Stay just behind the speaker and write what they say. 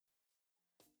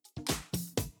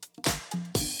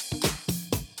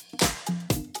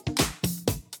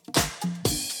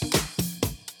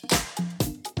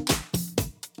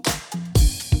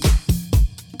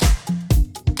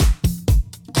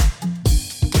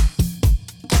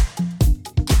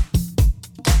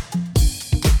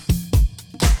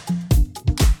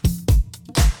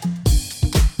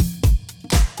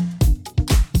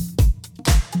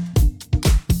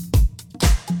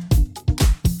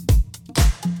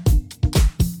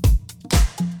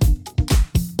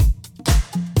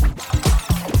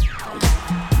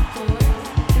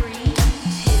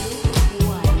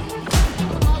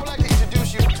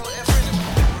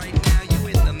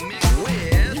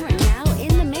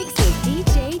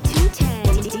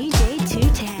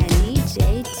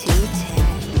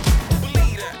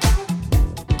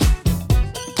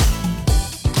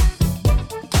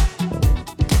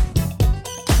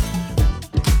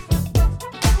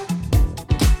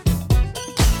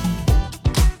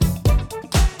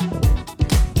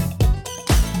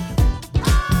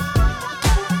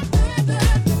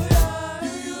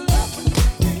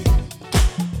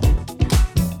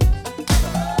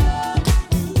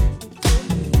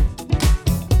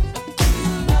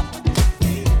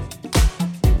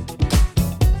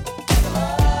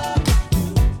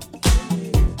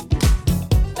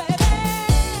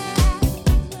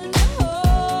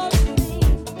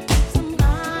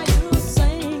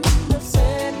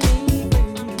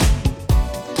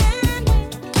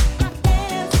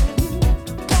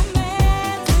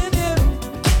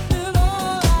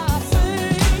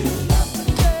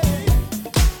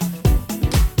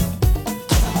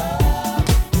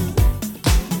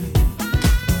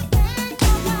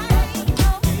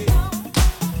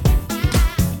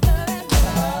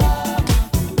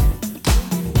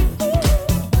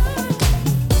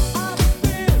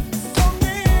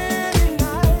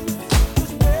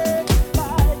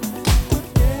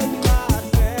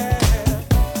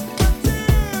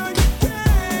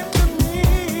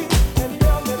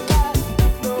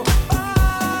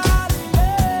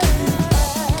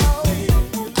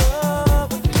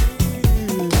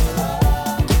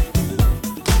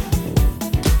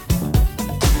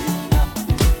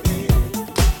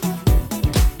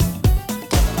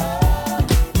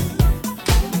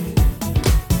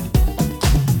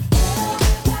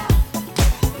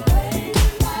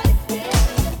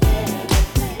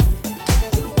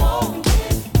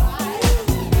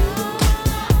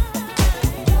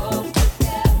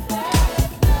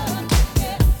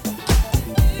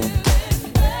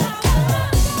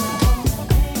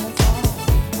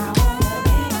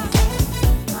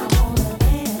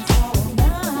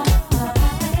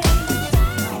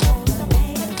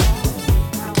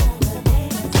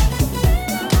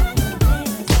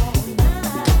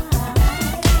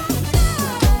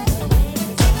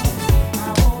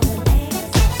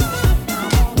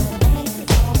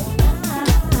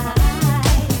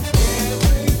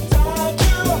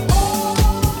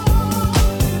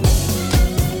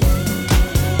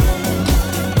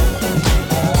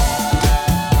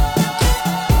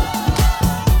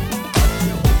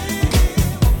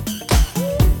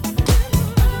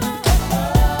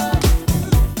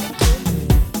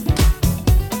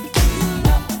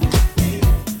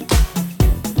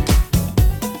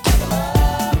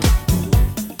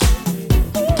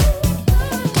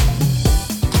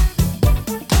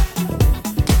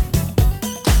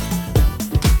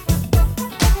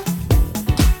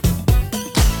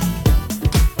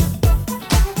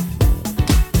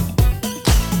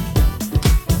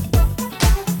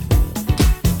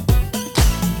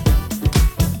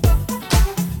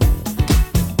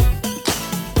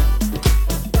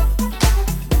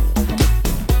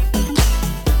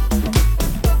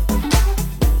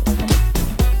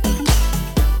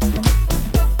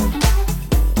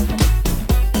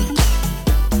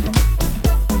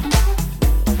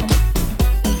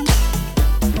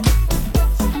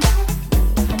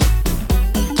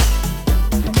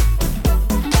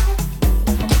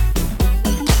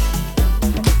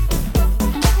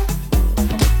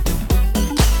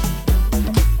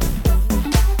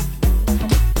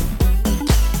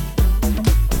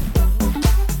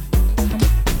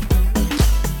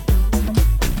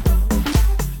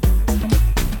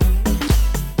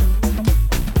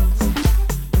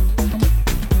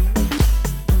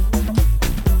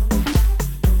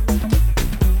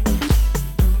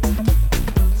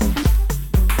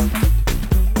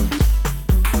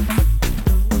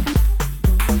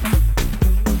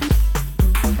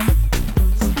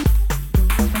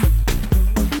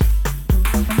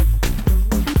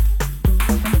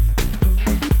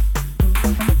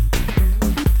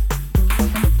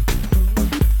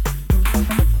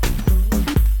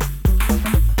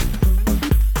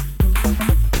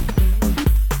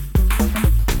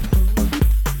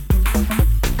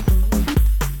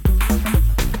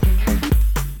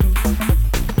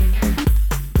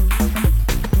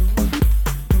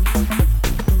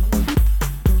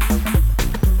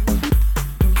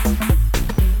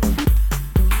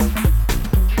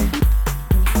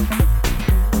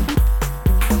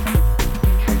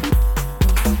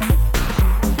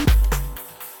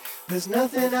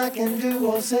nothing I can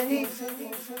do or say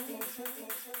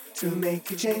to make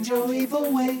you change your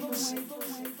evil ways.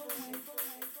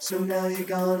 So now you're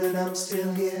gone and I'm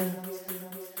still here,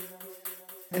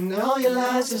 and all your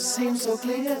lies just seem so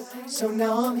clear. So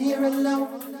now I'm here alone,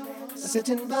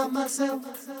 sitting by myself,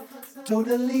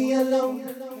 totally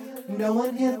alone. No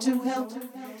one here to help.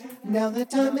 Now the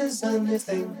time is done this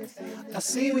thing. I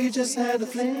see we just had a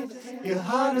fling. Your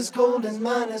heart is cold and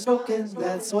mine is broken.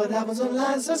 That's what happens when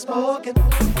lies are spoken.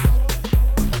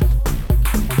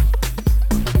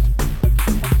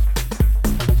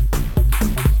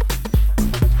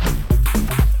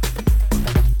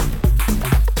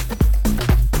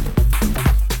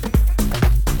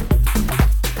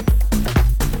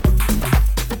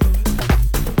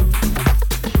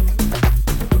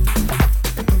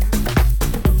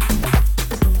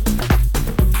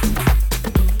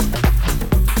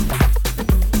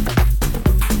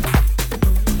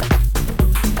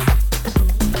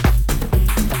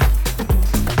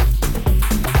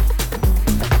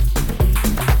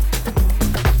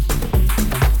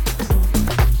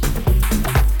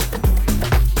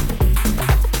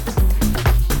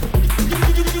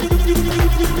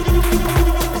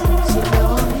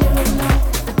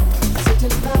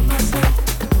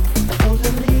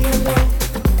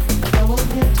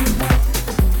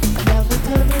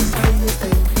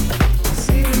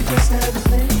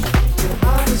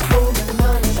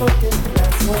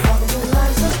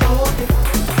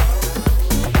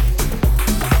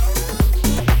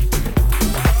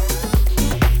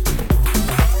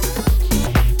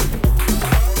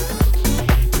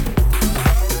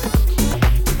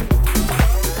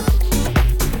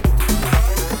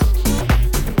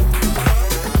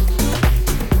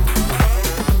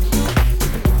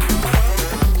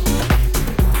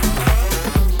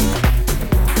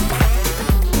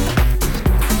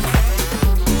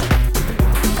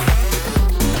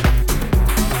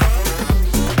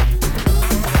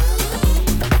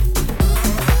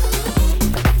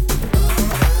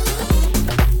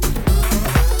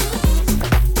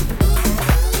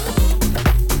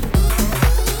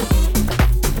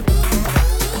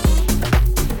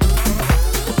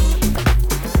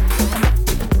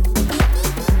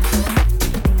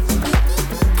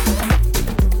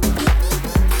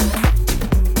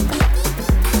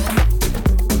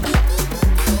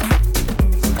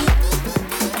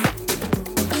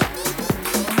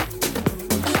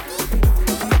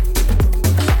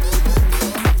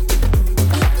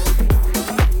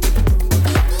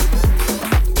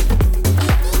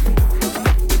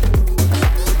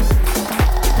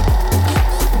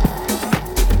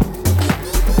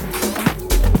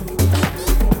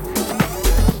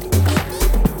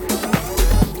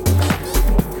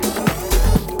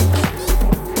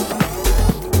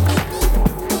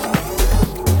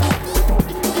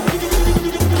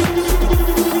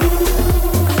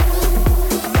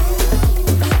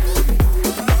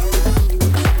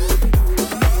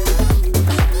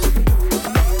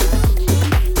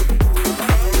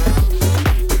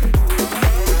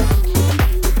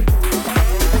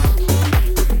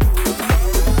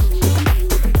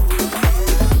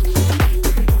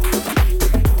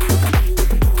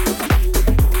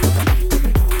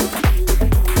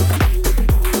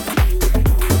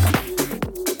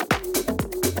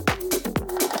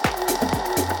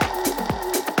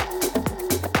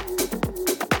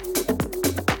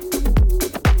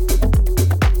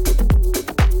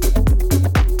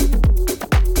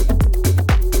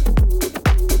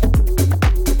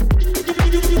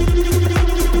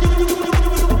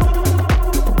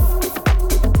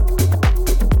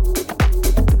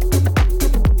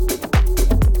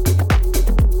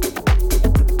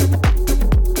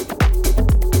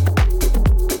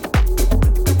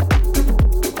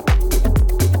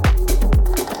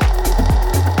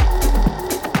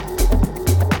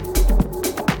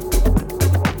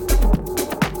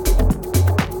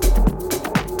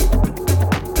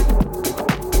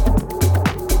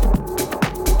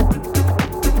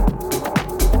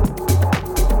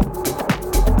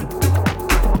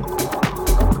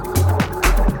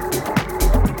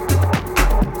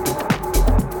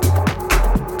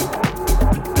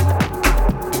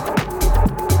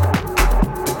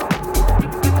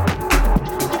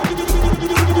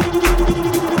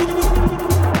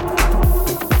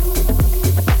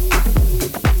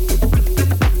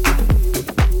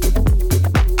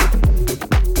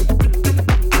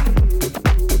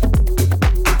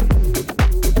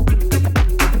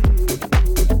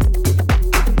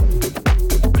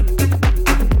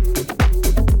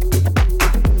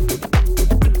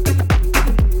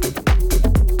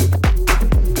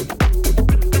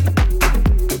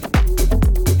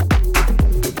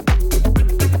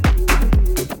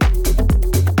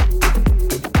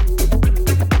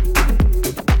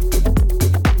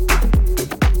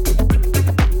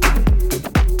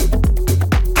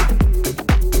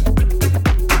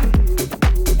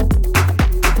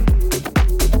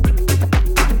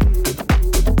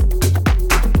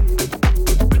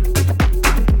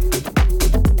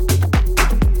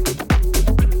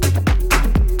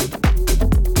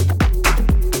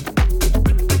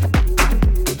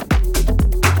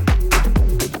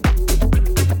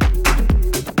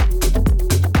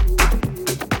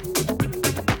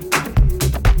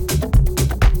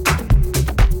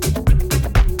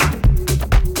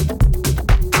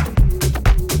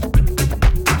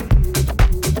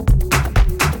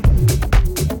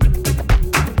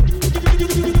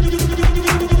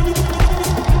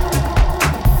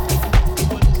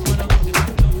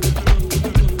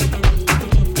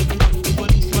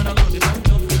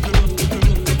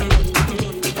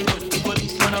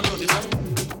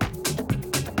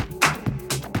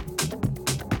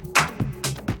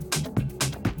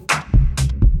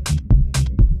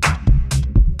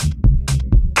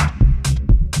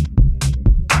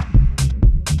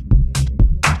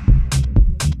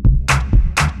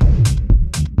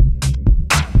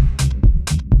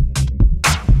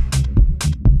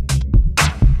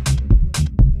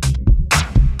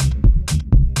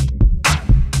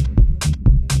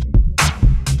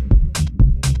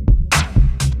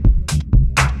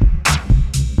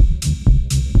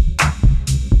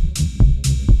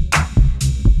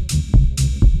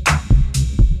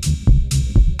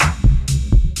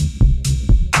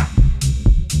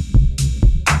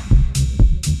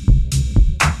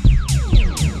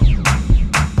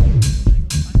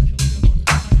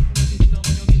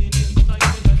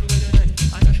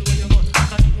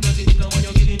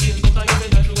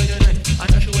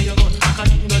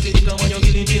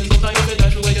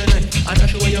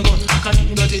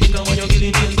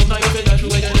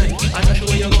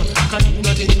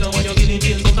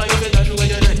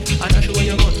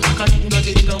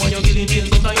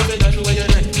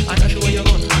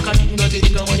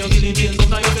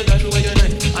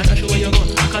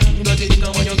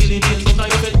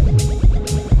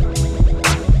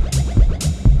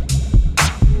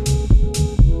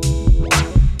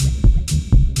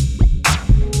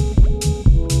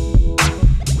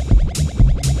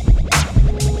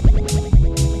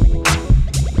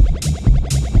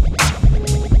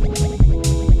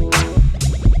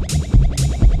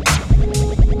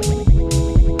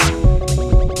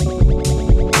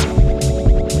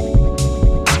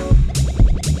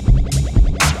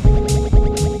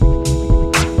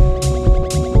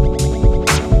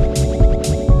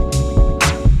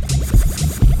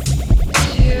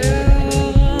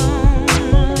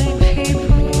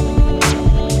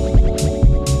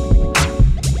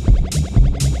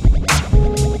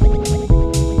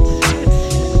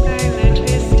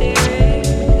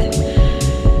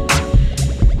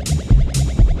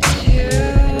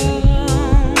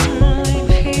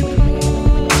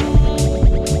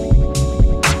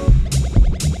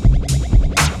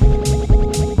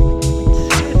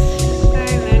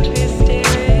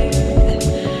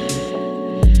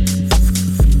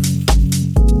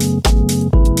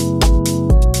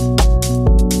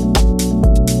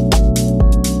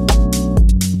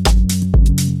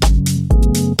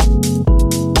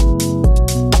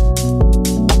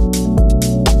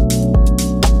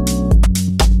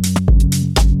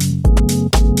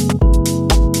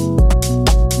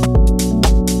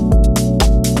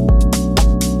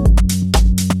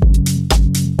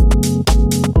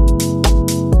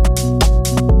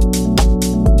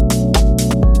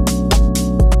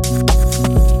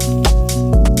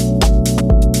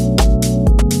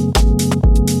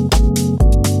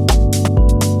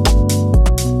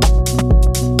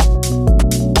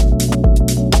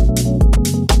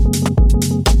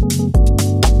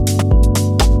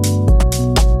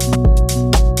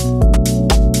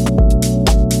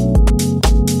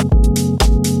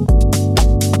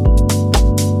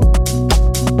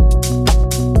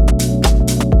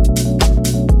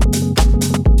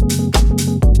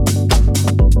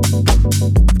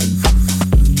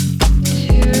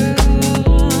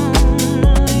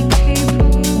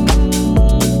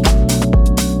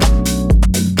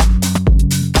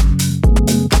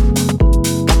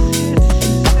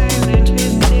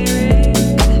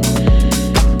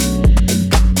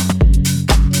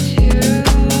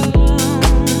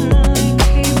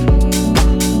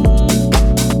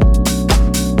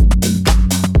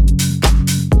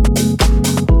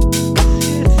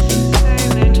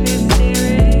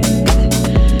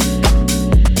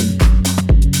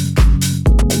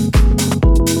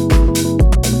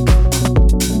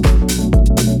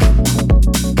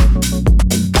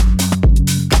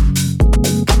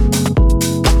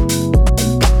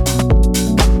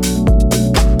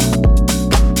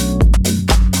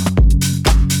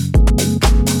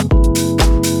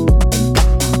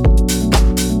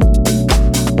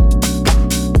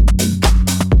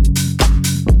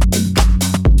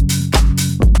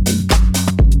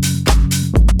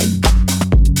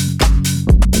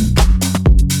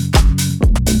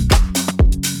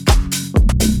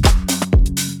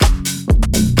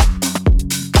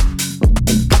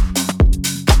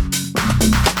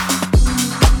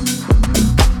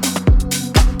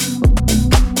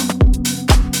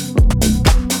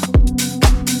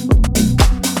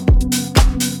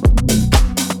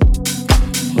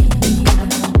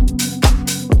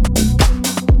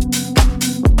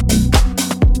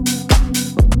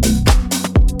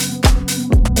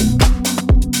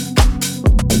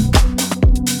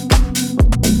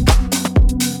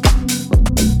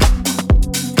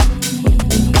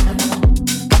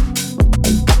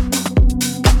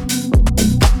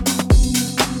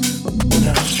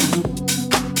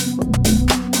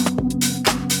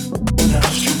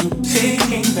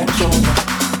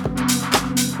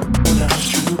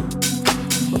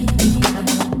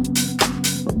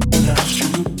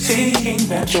 in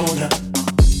that shoulder.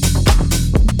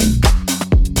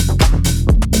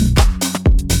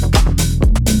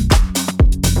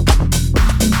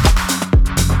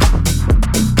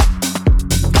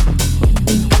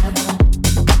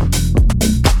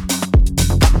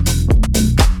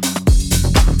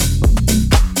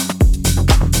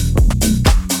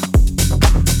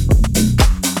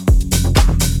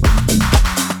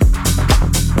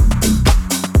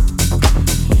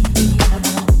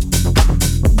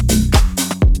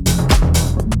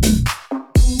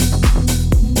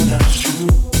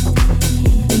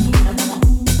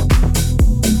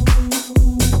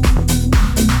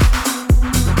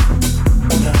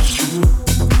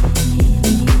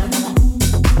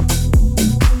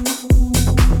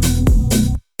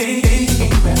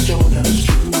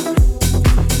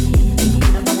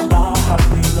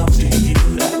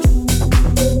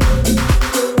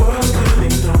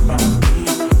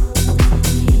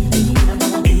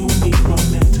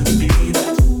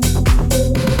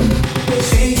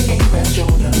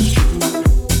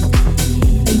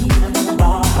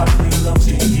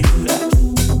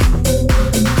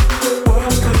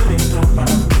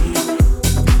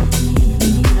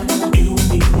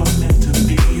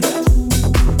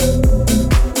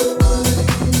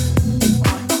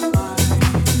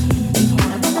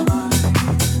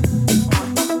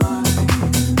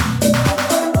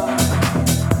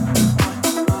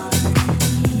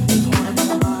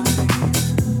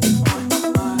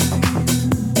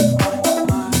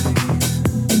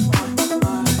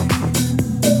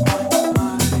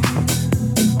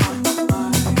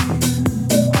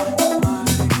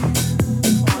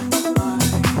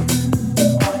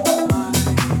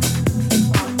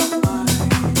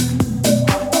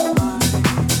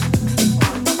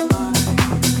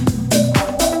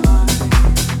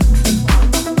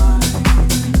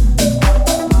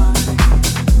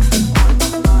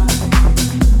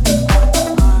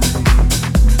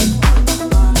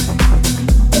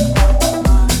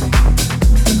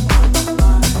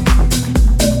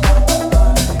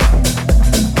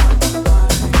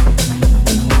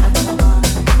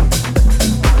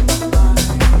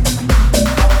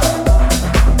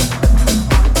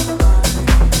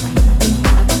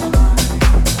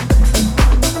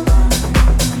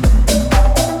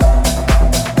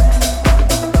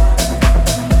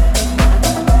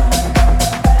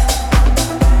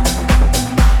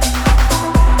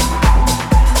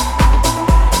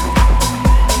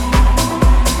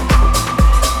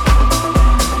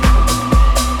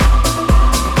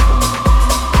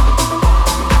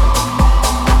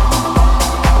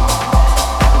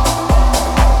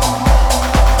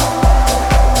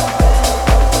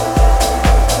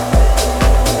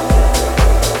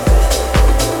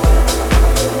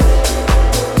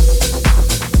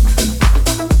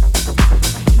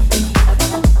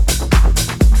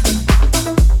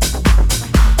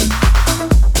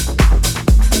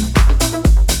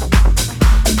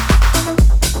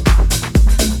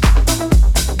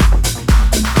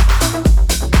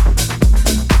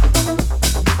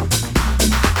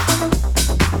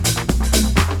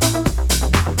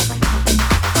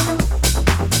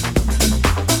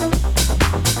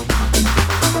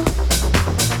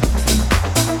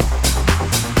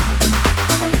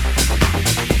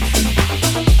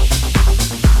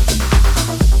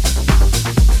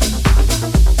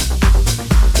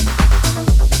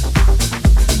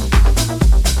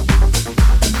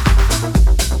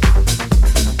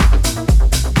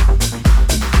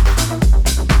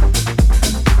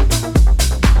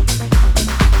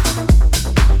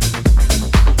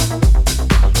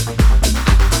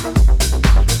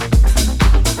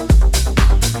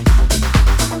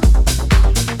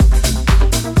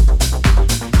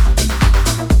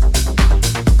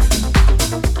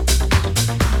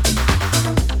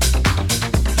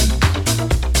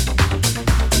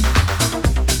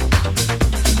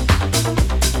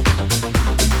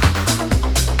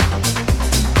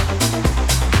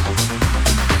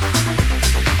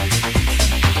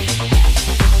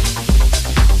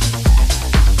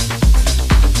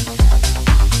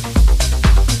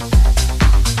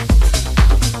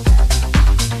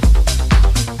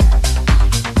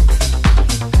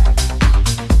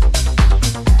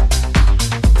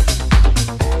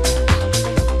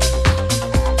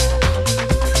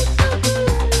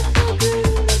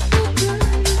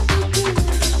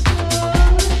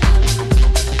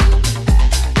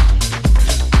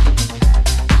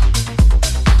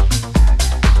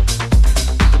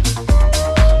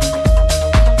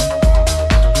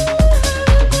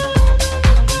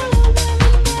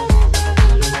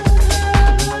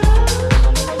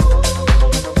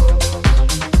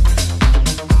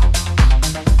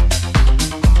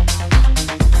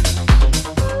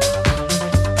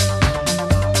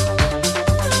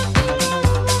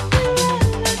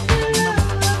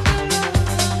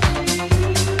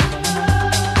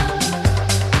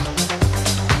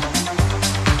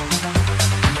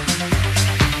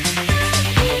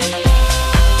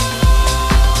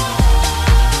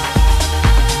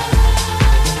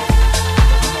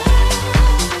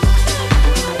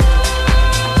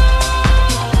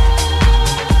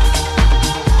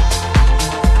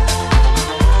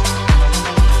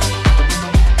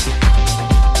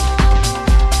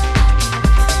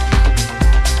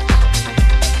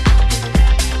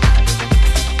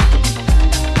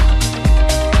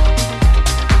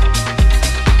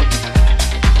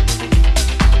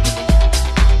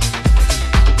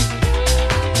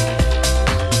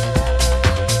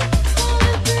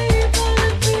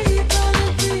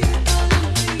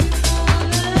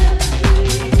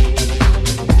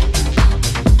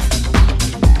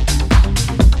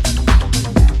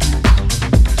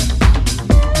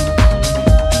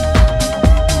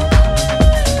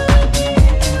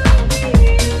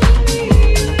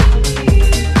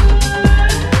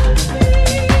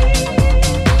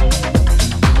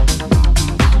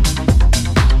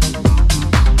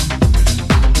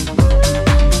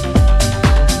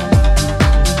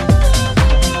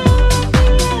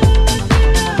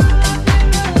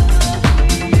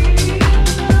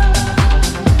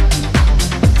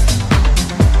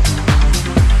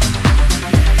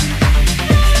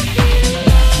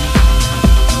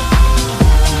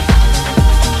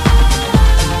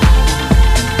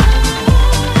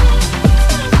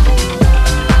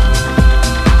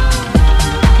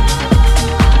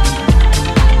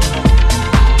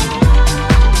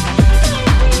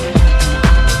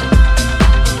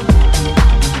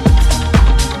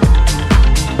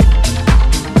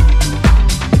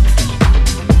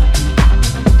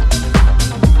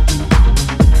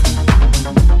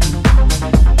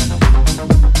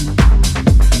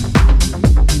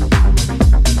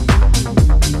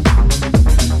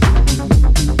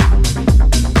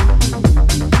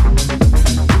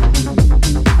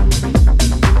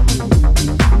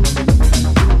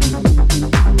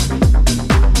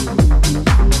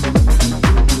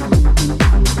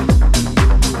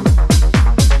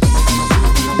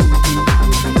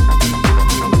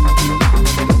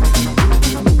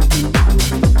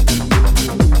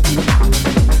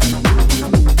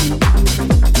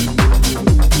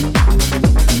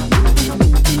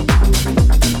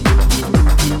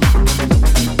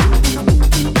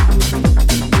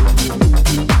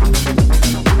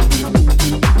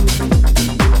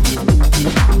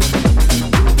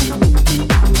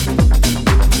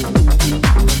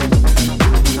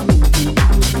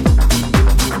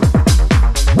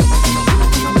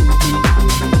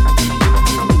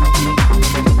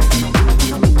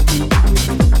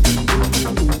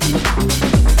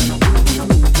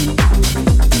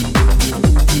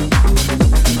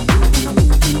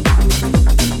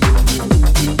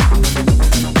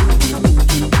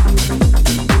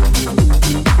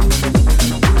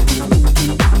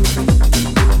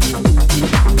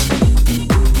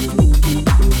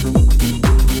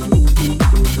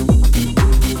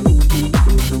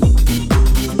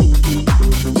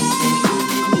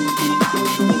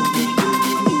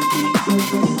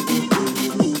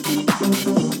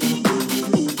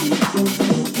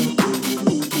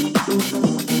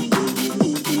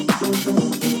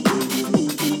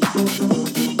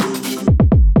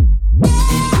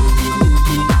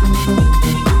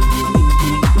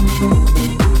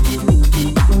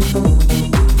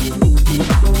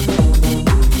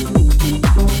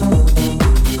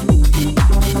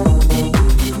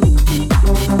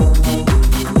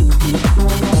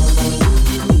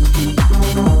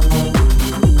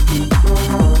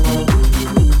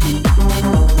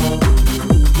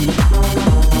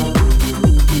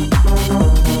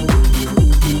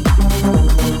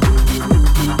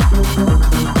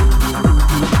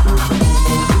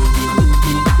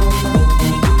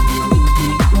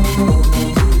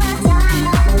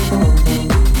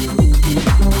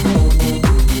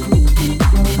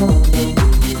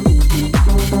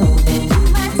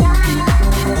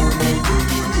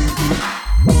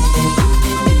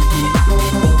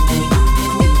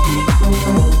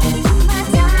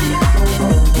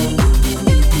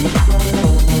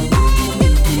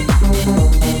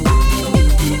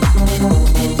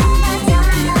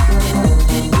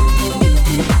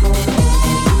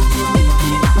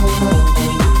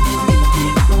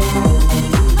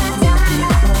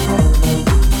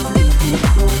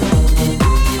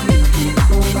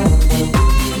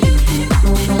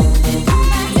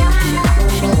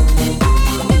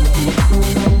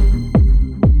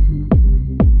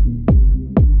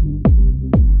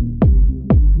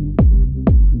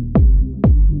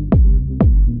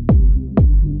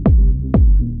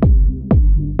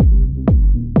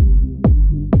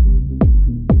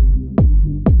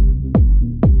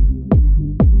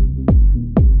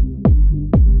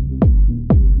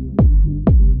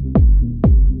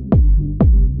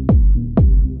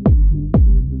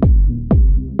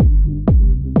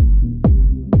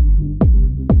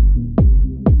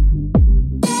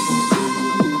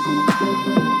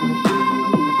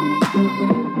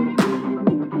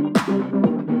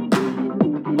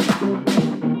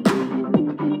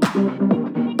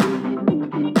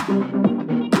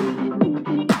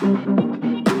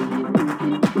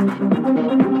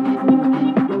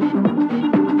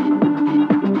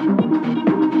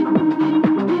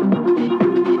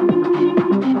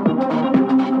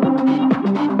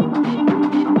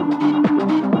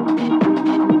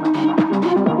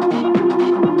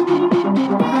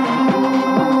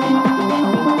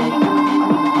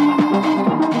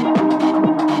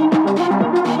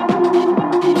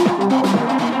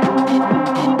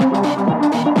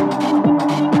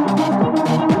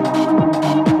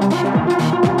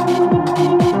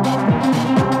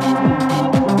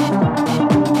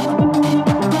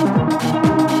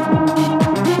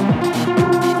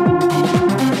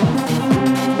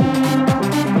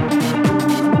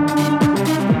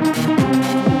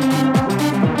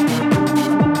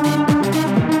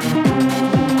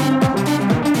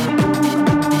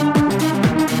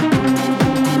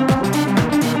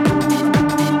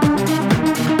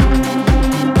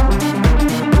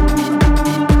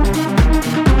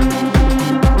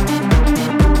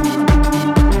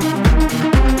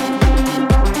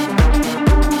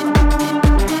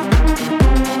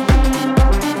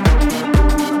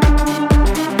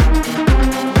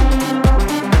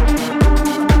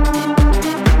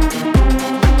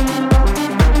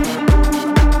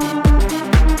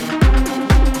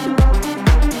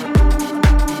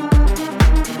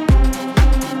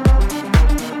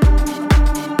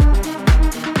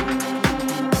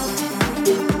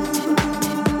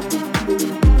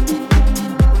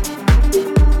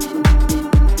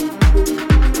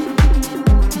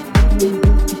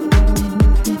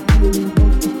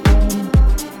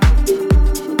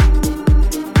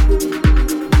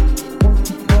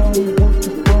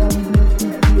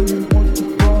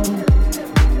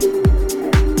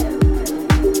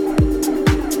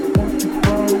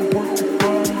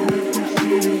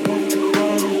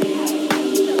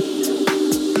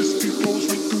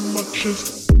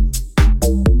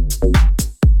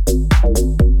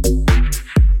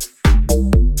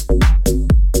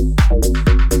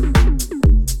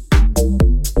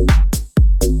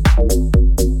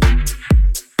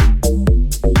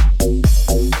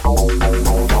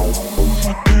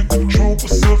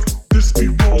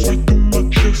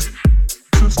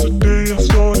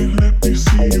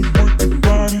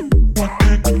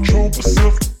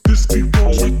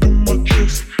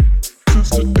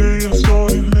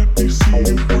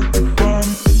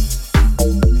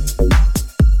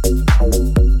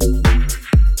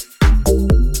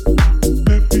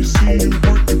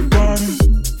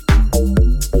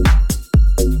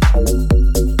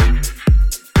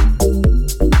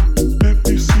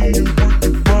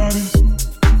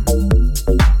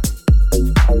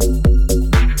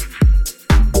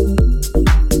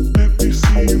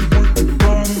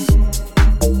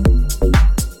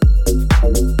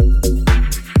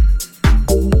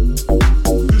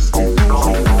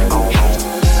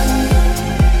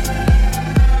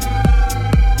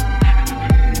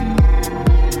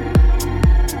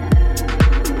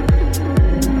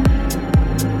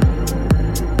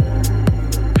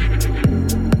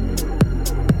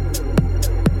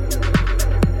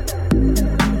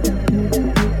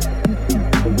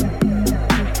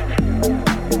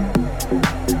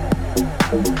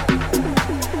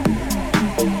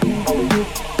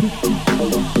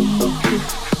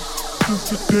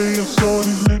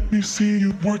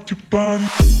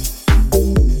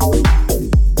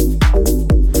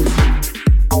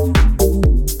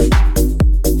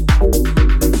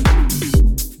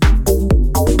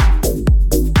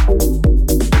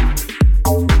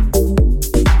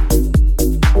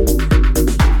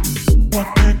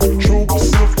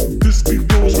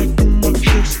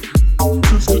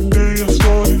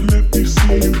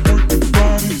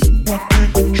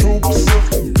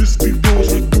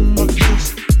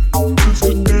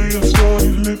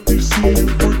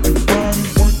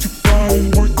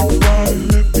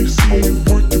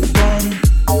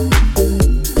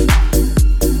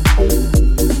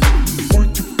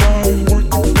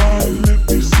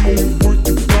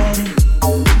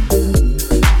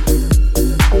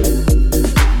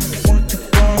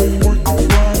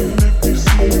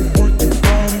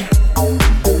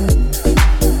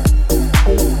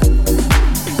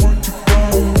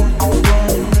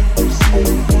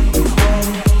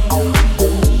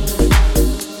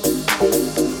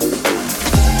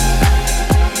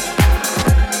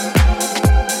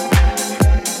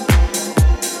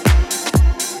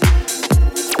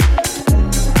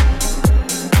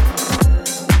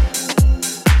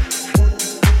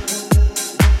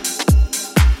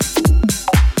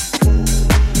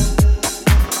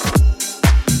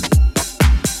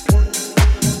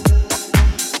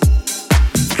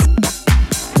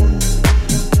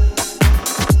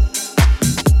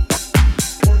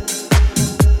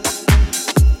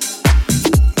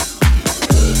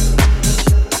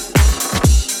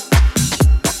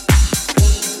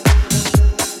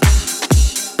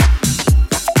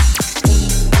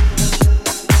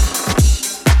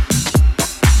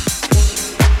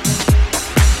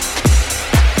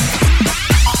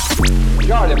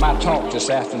 This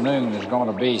afternoon is going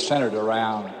to be centered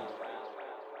around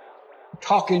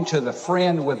talking to the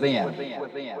friend within.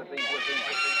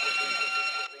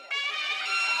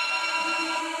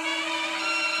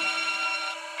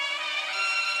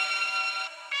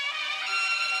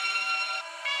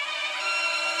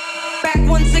 Back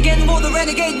once again for the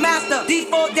renegade master.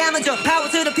 D4 damager, power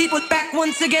to the people. Back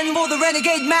once again for the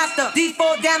renegade master.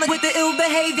 D4 damage with the ill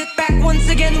behavior. Back once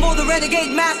again for the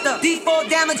renegade master. D4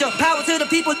 damager, power to the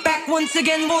people. Back once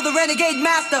again for the renegade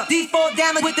master. D4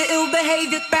 damage with the ill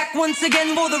behavior. Back once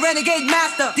again for the renegade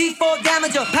master. D4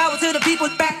 damager, power to the people.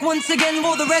 Back once again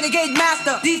for the renegade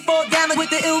master. D4 damage with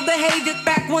the ill behavior.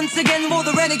 Back once again for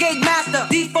the renegade master.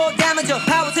 D4 damager,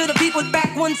 power to the people.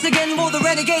 Back once again for the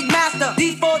renegade master.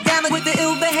 D4 damage with the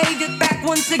ill behavior. Back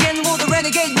once again for the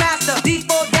renegade master.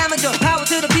 D4 damager, power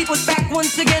to the people. Back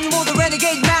once again for the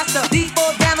renegade master.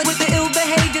 D4 damage with the ill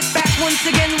behavior. Back once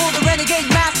again for the renegade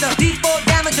master. D4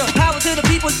 damager, power to the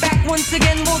people. Back once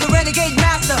again for the renegade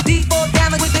master. D4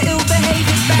 damage with the ill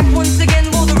behavior. Back once again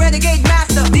for the renegade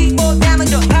master. D4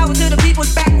 damager, power to the people.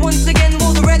 Back once again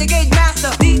for the renegade master.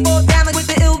 D4 damage with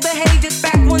the ill behavior.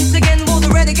 Back once again for the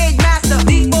renegade master.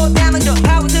 D4 damager,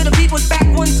 power to the people. Back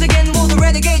once again for the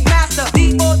renegade master.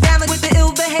 D4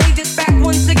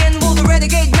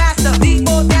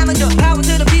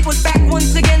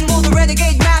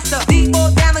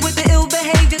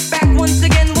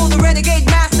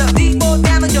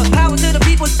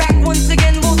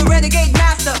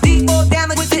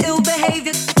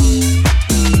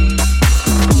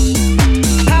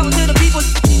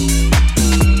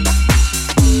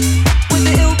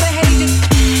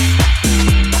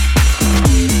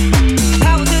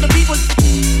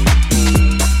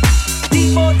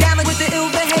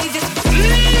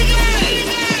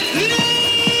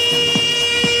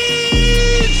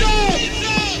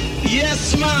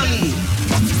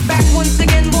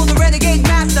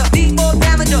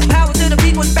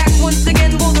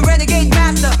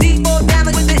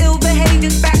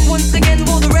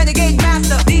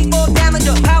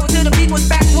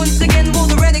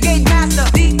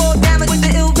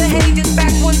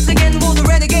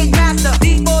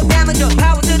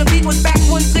 people's back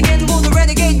once again. Will the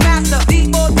renegade master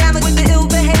D4 damage with the ill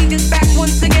behaviors back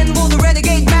once again? Will the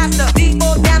renegade master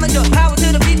D4 damager power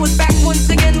to the people's back once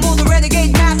again? Will the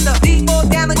renegade master D4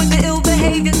 damage with the ill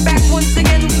behaviors back once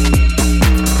again?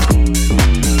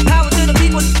 Power to the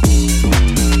people's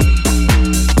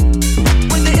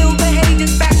with the ill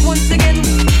behaviors back once again.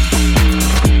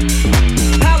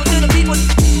 Power to the people's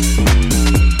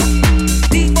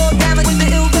D4 damage with the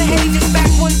ill behaviors back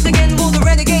once again. Will the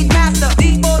renegade master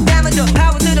D4 damager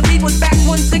power to the people's back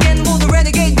once again? Will the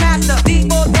renegade master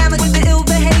D4 damage with the ill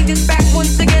behaviors back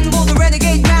once again? Will the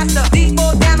renegade master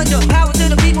D4 damager power to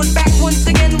the people's back once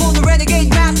again? Will the renegade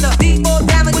master D4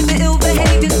 damage with the ill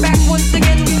behaviors back once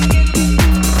again?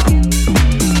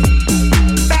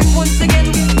 Back once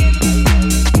again.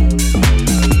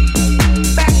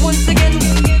 Back once again.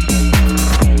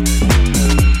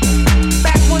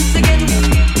 Back once again.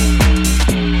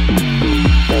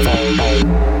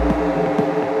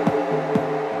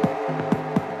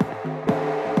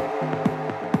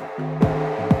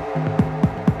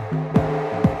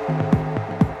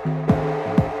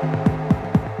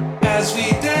 As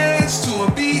we dance to a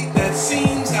beat that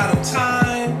seems out of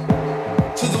time,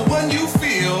 to the one you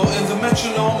feel in the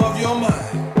metronome of your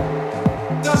mind.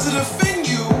 Does it offend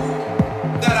you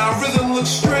that our rhythm looks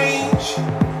strange,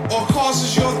 or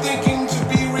causes your thinking to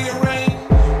be rearranged?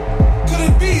 Could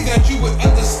it be that you would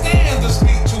understand the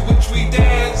beat to which we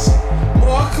dance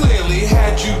more clearly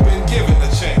had you been given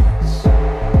a chance?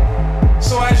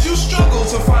 So as you struggle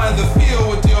to find the feel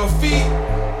with your feet,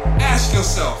 ask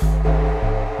yourself,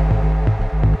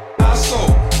 I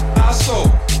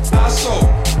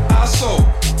so,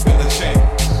 been a chain,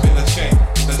 been a chain,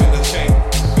 been a chain,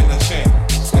 been a chain.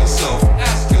 Ask yourself,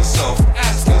 ask yourself,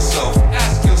 ask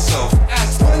yourself,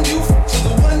 ask one you to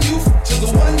the one you to the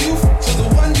one you to the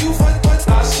one you. What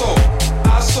I so,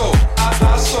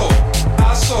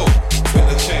 been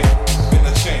a chain, been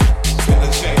a chain, been a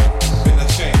chain, been a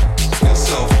chain.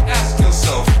 Yourself, ask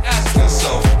yourself, ask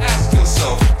yourself, ask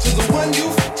yourself. To the one you,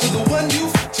 to the one you,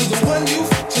 to the one you,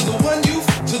 to the one you,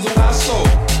 to the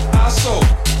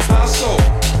I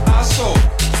so,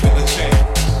 been a chain,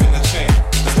 been a chain,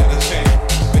 been a chain,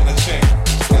 been a chain.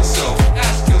 Yourself,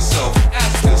 ask yourself,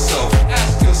 ask yourself,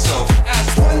 ask yourself,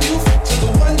 ask one you to the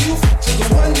one you, to the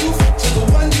one you, to the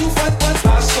one you. What I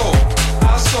so,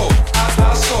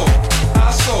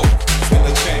 been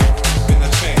a chain, been a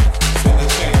chain, been a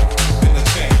chain, been a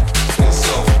chain.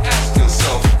 Yourself, ask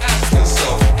yourself, ask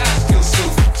yourself, ask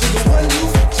yourself. To the one you,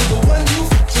 to the one you,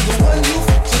 to the one you,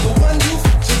 to the one you,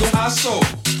 to the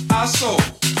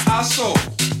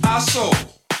I so,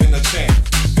 been a chain,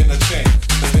 been a chain,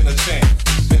 been a chain,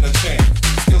 been a chain.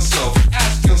 Yourself,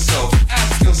 ask yourself,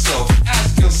 ask yourself,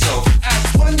 ask yourself,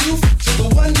 ask one you to the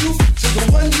one you, to the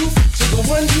one you, to the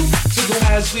one you, to the.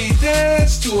 As we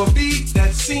dance to a beat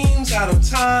that seems out of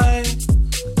time,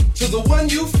 to the one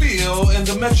you feel in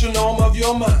the metronome of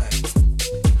your mind.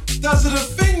 Does it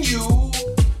offend you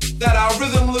that our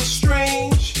rhythm looks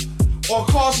strange, or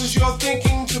causes your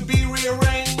thinking to be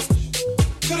rearranged?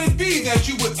 Could it be that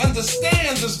you would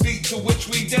understand this beat to which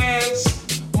we dance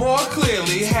more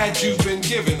clearly had you been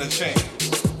given a chance?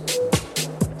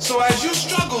 So as you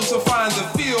struggle to find the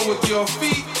feel with your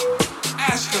feet,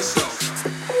 ask yourself,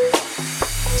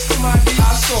 I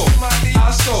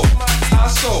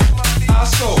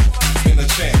so, been a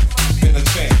chain, been a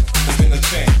chain, been a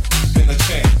chain, been a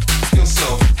chain.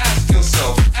 Yourself, ask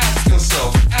yourself, ask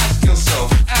yourself, ask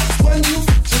yourself, ask one you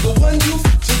to the one you,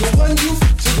 to the one you,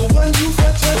 to the one you. I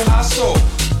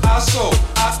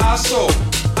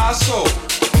so,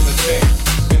 been a chain,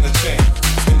 been a chain,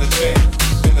 been a chain,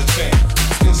 been a chain.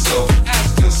 Yourself,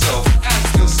 ask yourself,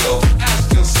 ask yourself,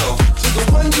 ask yourself. To the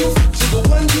one you, to the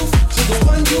one you, to the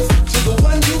one you, to the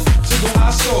one you, to the I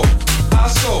so,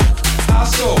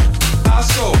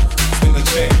 been a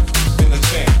chain, been a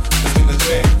chain, been a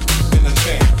chain, been a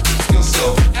chain.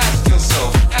 Yourself, ask yourself,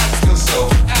 ask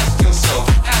yourself, ask yourself,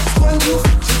 ask one you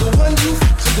to the one you,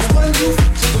 to the one you,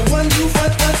 to the one you.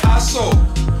 What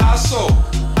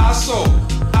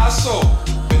I so,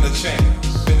 been a chain,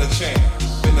 been a chain,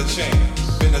 been a chain,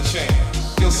 been a chain.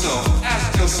 Yourself,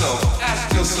 ask yourself,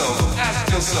 ask yourself, ask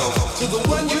yourself. To the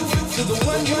one you, to the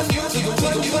one you, to the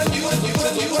one you, to the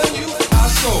one you.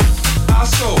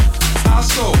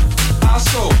 I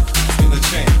so, been a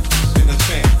chain, been a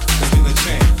chain, been a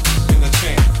chain, been a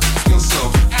chain.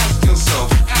 Yourself, ask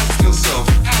yourself, ask yourself,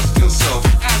 ask yourself.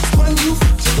 Ask one you,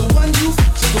 to the one you,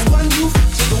 to the one you,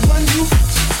 to the one you.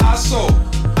 I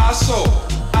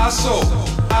so,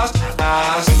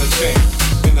 been a chain,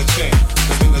 been a chain,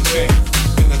 been a chain,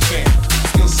 been a chain.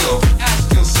 Yourself,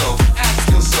 ask yourself, ask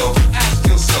yourself, ask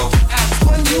yourself. Ask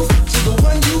one you, to the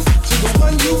one you, to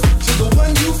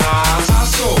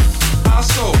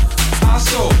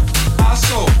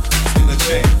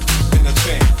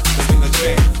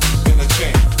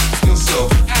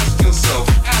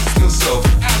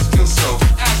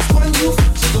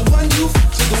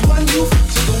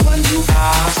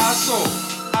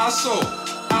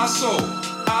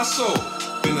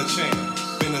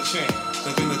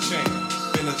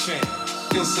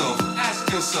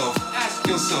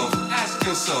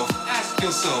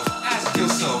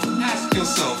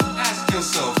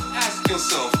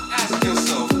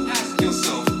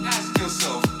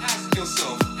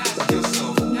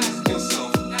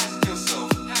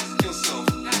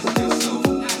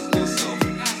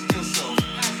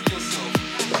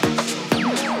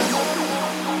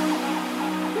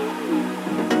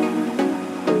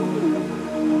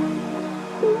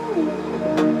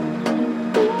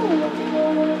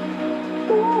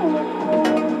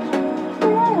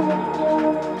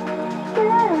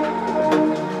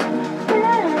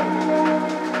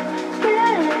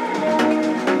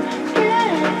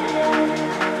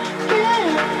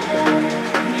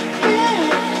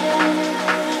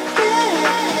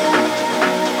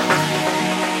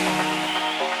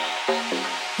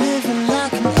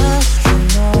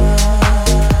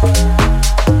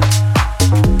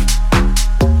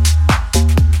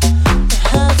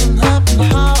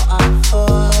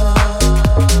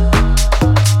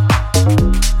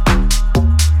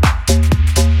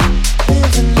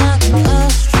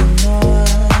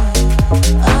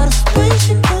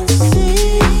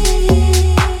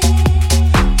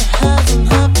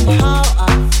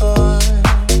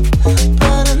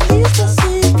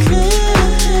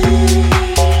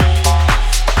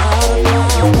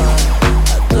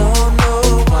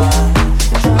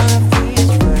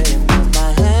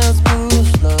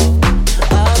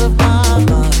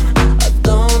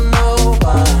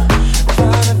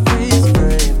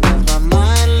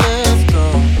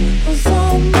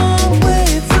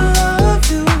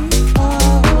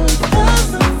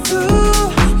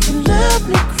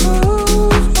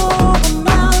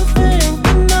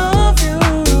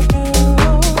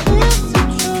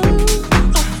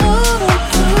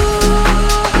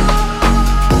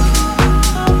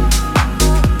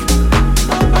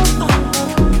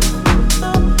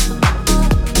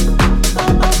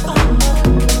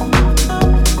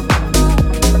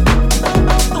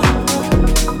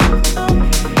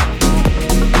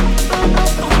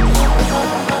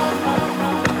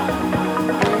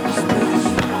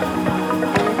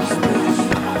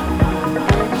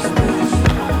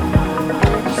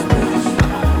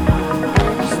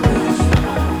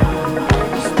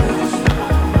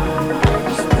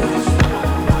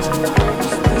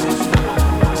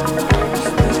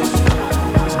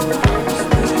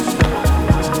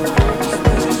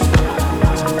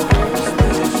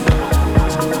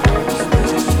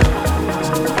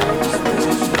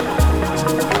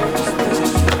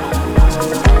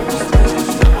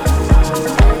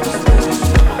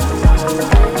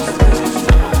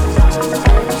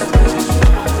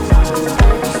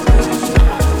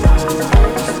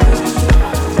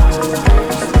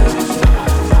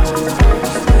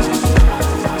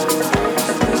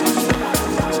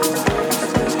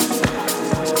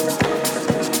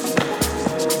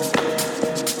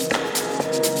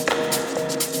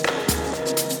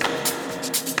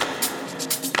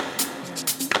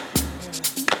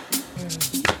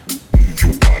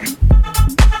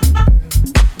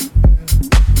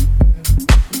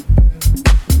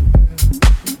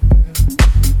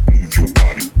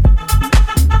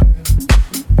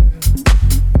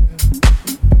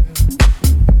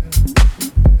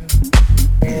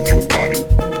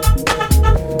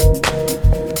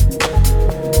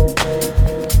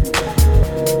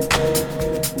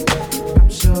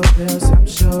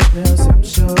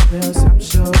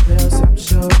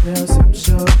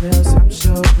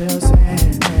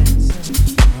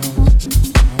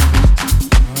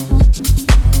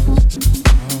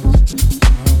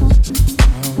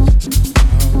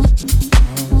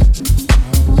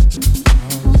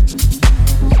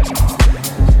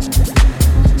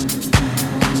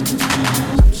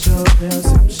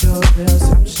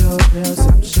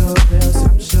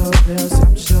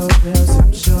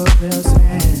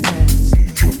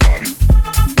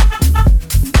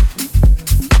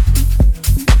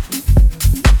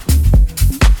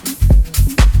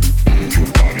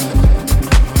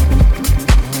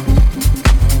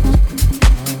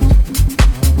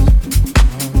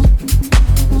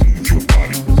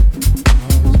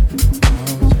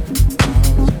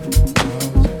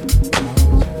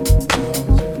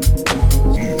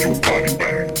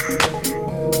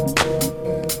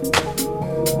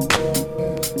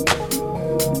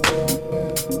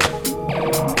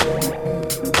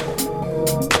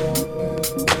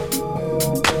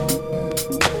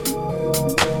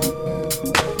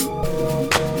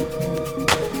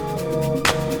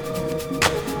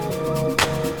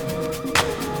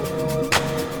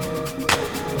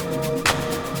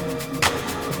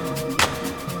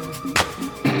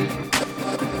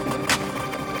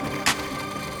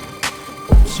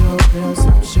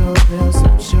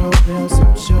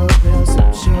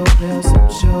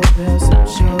To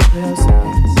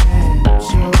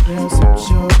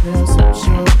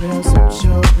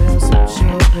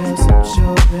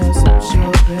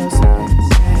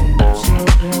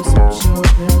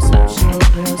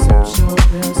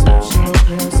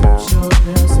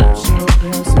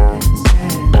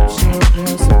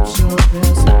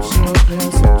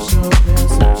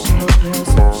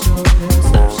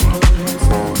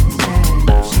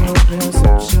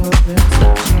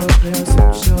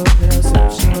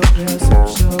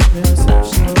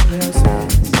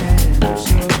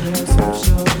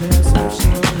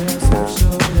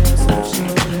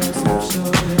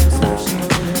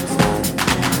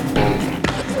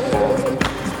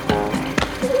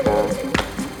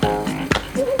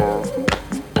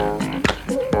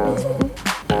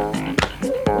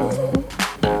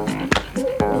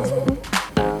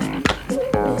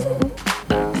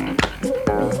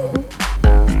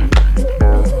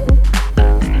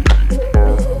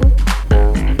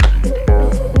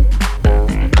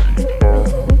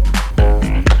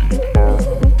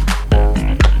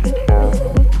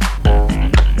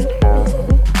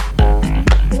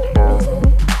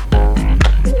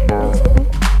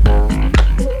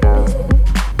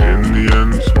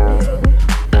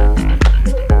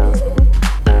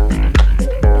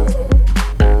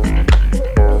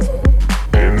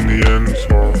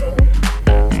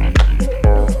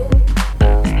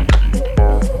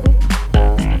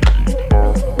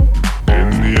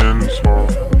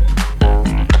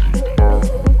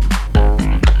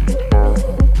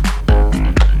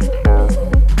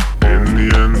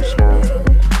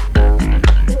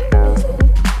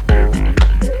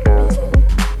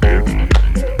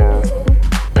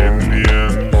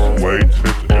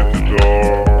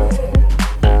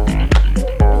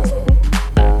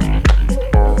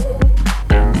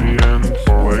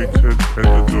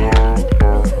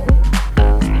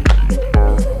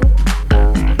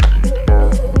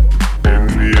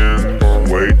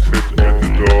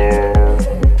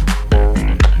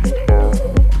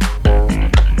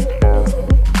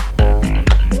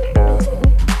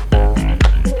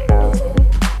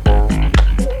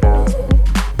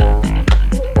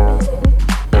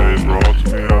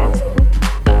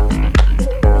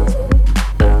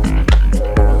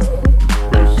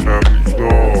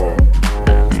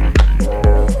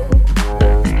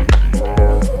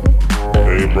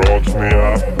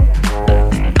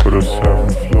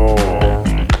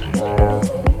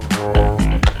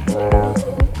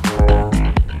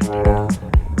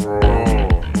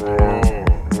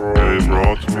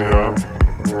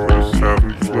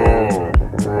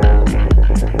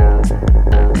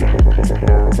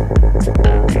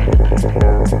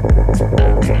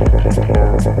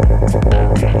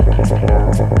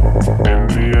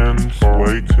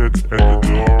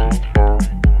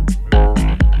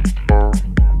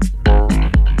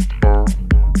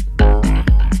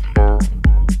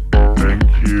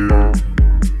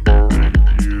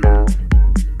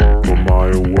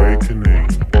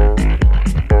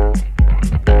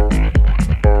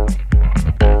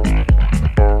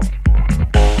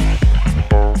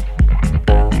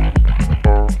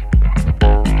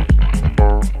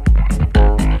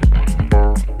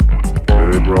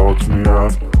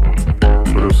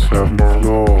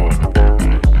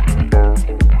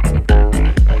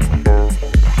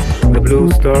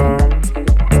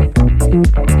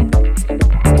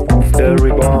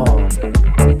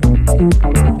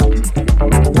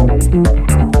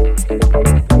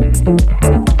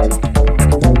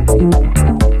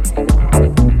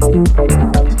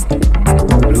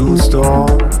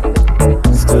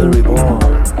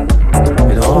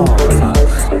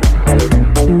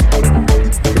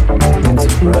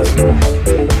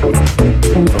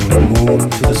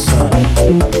the sun.